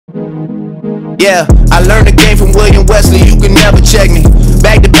Yeah, I learned the game from William Wesley, you can never check me.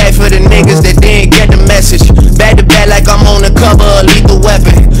 Back to back for the niggas that didn't get the message. Back to back like I'm on the cover of Lethal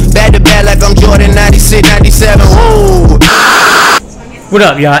Weapon. Back to back like I'm Jordan 96, 97, woo! What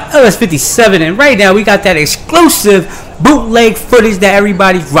up, y'all? LS57, and right now we got that exclusive bootleg footage that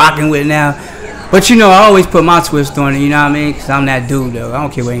everybody's rocking with now. But you know, I always put my twist on it, you know what I mean? Because I'm that dude, though. I don't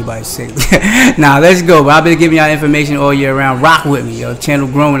care what anybody says. Nah, let's go. But I've been giving y'all information all year round. Rock with me, yo. Channel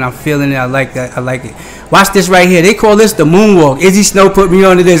growing. I'm feeling it. I like that. I like it. Watch this right here. They call this the moonwalk. Izzy Snow put me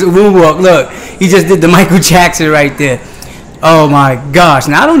onto this moonwalk. Look, he just did the Michael Jackson right there. Oh, my gosh.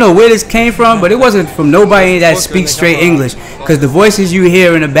 Now, I don't know where this came from, but it wasn't from nobody that speaks straight English. Because the voices you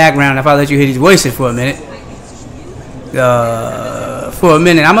hear in the background, if I let you hear these voices for a minute.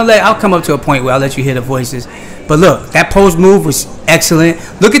 I'll come up to a point where I'll let you hear the voices. But look, that post move was excellent.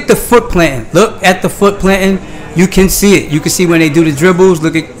 Look at the foot planting. Look at the foot planting. You can see it. You can see when they do the dribbles.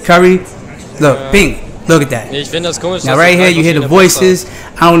 Look at Curry. Look, bing. Look at that. Now right here you hear the voices.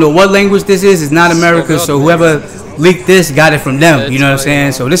 I don't know what language this is. It's not America, so whoever leaked this got it from them. You know what I'm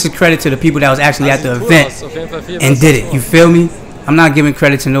saying? So this is credit to the people that was actually at the event and did it. You feel me? I'm not giving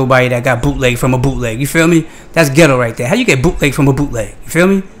credit to nobody that got bootleg from a bootleg. You feel me? That's ghetto right there. How you get bootleg from a bootleg? You feel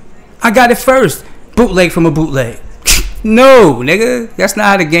me? I got it first. Bootleg from a bootleg. No, nigga. That's not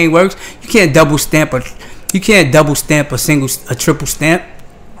how the game works. You can't double stamp a triple stamp,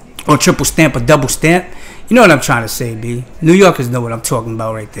 or triple stamp a double stamp. You know what I'm trying to say, B. New Yorkers know what I'm talking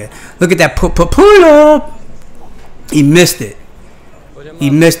about right there. Look at that pull up. He missed it. He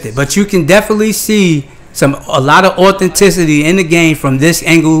missed it. But you can definitely see a lot of authenticity in the game from this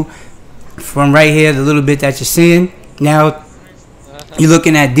angle, from right here, the little bit that you're seeing. Now you're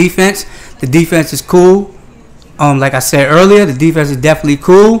looking at defense. The defense is cool. Like I said earlier, the defense is definitely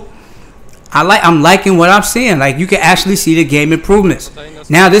cool. I'm liking what I'm seeing. Like, you can actually see the game improvements.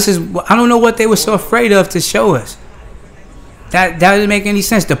 Now this is, I don't know what they were so afraid of to show us. That doesn't make any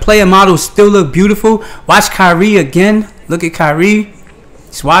sense. The player models still look beautiful. Watch Kyrie again. Look at Kyrie.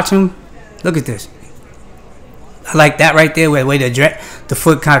 Just watch him. Look at this. I like that right there, where the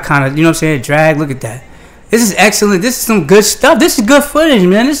foot kind of, you know what I'm saying, drag. Look at that. This is excellent. This is some good stuff. This is good footage,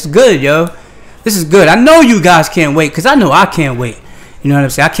 man. This is good, yo. This is good. I know you guys can't wait, because I know I can't wait. You know what I'm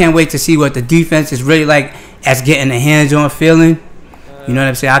saying? I can't wait to see what the defense is really like as getting the hands-on feeling. You know what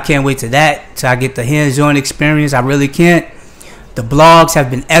I'm saying? I can't wait to that, till I get the hands-on experience. I really can't. The blogs have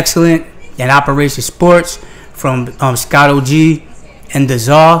been excellent at Operation Sports from Scott OG and the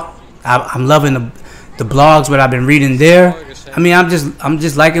Czar. I'm loving the blogs, what I've been reading there. I mean, I'm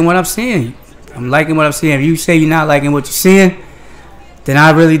just liking what I'm seeing. I'm liking what I'm seeing. If you say you're not liking what you're seeing, then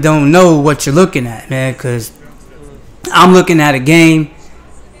I really don't know what you're looking at, man, because I'm looking at a game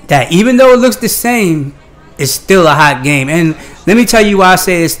that, even though it looks the same, it's still a hot game. And let me tell you why I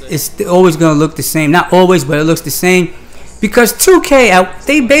say it's always going to look the same. Not always, but it looks the same. Because 2K,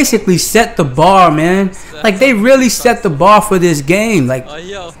 they basically set the bar, man. Like, they really set the bar for this game. Like,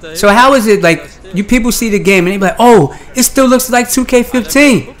 so how is it, like, you people see the game and they be like, oh, it still looks like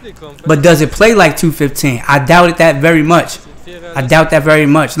 2K15. But does it play like 2K15? I doubt it that very much. I doubt that very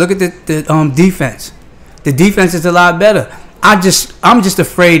much. Look at the defense. The defense is a lot better. I'm just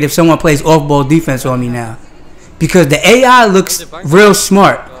afraid if someone plays off-ball defense on me now. Because the AI looks real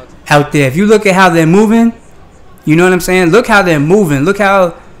smart out there. If you look at how they're moving, you know what I'm saying? Look how they're moving. Look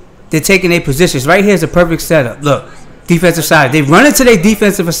how they're taking their positions. Right here is a perfect setup. Look, defensive side. They run into their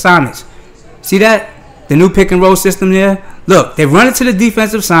defensive assignments. See that? The new pick and roll system there. Look, they run into the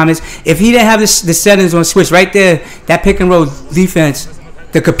defensive assignments. If he didn't have the settings on switch right there, that pick and roll defense,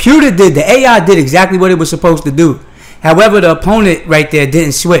 the computer did, the AI did exactly what it was supposed to do. However, the opponent right there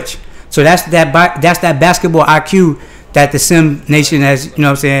didn't switch. So that's that basketball IQ that the Sim Nation has, you know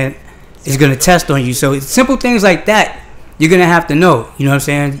what I'm saying, is going to test on you. So it's simple things like that you're going to have to know. You know what I'm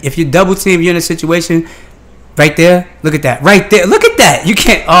saying? If you double team, you're in a situation right there. Look at that. Right there. Look at that. You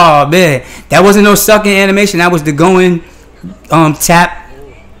can't. Oh, man. That wasn't no sucking animation. That was the going tap.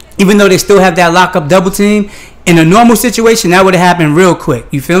 Even though they still have that lock-up double team, in a normal situation, that would have happened real quick.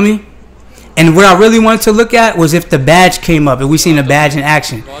 You feel me? And what I really wanted to look at was if the badge came up, if we seen the badge in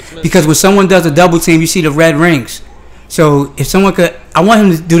action. Because when someone does a double team, you see the red rings. So if someone could, I want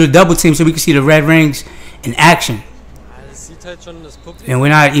him to do the double team so we can see the red rings in action. And we're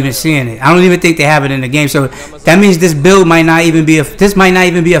not even seeing it. I don't even think they have it in the game. So that means this build might not even be a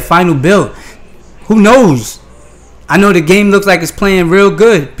final build. Who knows? I know the game looks like it's playing real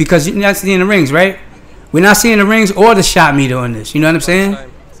good because you're not seeing the rings, right? We're not seeing the rings or the shot meter on this. You know what I'm saying?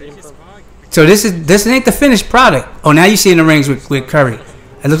 So this ain't the finished product. Oh, now you're seeing the rings with Curry.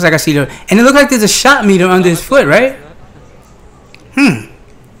 It looks like I see and it looks like there's a shot meter under his foot, right?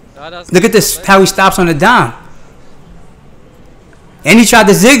 Look at this, how he stops on the dime. And he tried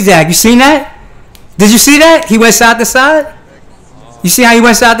to zigzag. You seen that? Did you see that? He went side to side. You see how he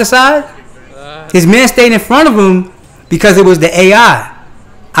went side to side? His man stayed in front of him because it was the AI.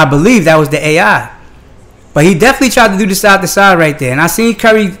 I believe that was the AI. But he definitely tried to do the side to side right there. And I seen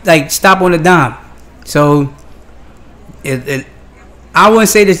Curry like stop on the dime. So I wouldn't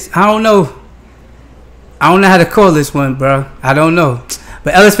say this. I don't know. I don't know how to call this one, bro. I don't know.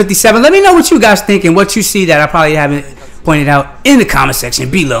 But LS57, let me know what you guys think and what you see that I probably haven't pointed out in the comment section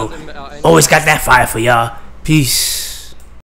below. Always got that fire for y'all. Peace.